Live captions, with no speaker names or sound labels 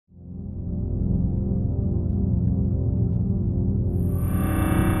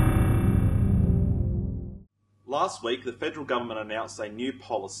Last week, the federal government announced a new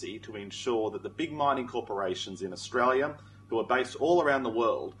policy to ensure that the big mining corporations in Australia, who are based all around the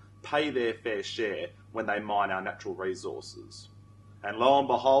world, pay their fair share when they mine our natural resources. And lo and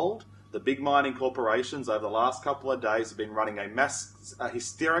behold, the big mining corporations over the last couple of days have been running a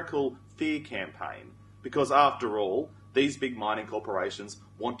hysterical fear campaign because, after all, these big mining corporations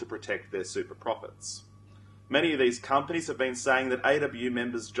want to protect their super profits. Many of these companies have been saying that AWU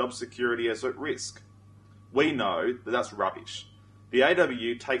members' job security is at risk. We know that that's rubbish. The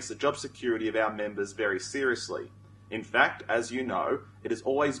AWU takes the job security of our members very seriously. In fact, as you know, it has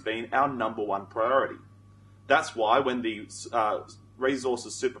always been our number one priority. That's why when the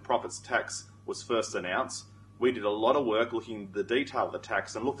Resources Super Profits tax was first announced, we did a lot of work looking at the detail of the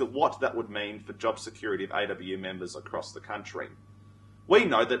tax and looked at what that would mean for job security of AWU members across the country. We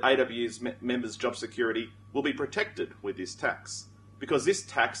know that AWU's members' job security will be protected with this tax, because this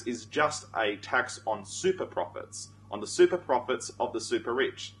tax is just a tax on super profits, on the super profits of the super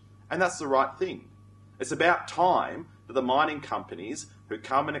rich. And that's the right thing. It's about time that the mining companies who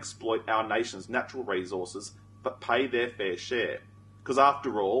come and exploit our nation's natural resources but pay their fair share. Because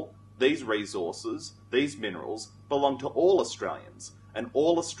after all, these resources, these minerals, belong to all Australians, and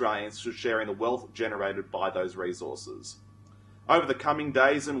all Australians should share in the wealth generated by those resources. Over the coming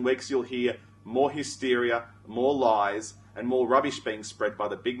days and weeks, you'll hear more hysteria, more lies, and more rubbish being spread by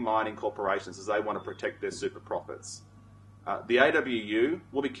the big mining corporations as they want to protect their super profits. The AWU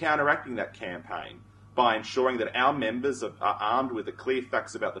will be counteracting that campaign by ensuring that our members are armed with the clear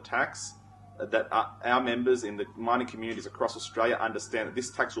facts about the tax, that our members in the mining communities across Australia understand that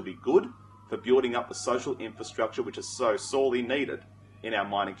this tax will be good for building up the social infrastructure which is so sorely needed in our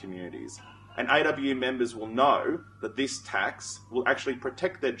mining communities. And AWU members will know that this tax will actually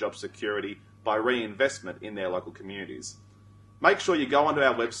protect their job security by reinvestment in their local communities. Make sure you go onto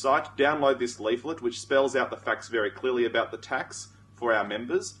our website, download this leaflet which spells out the facts very clearly about the tax for our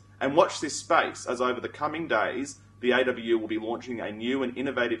members, and watch this space as over the coming days the AWU will be launching a new and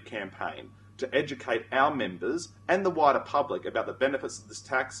innovative campaign to educate our members and the wider public about the benefits of this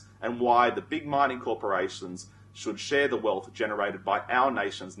tax and why the big mining corporations should share the wealth generated by our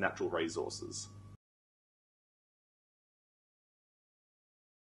nation's natural resources.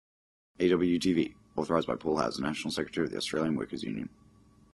 AWU TV, authorised by Paul Howes, National Secretary of the Australian Workers' Union.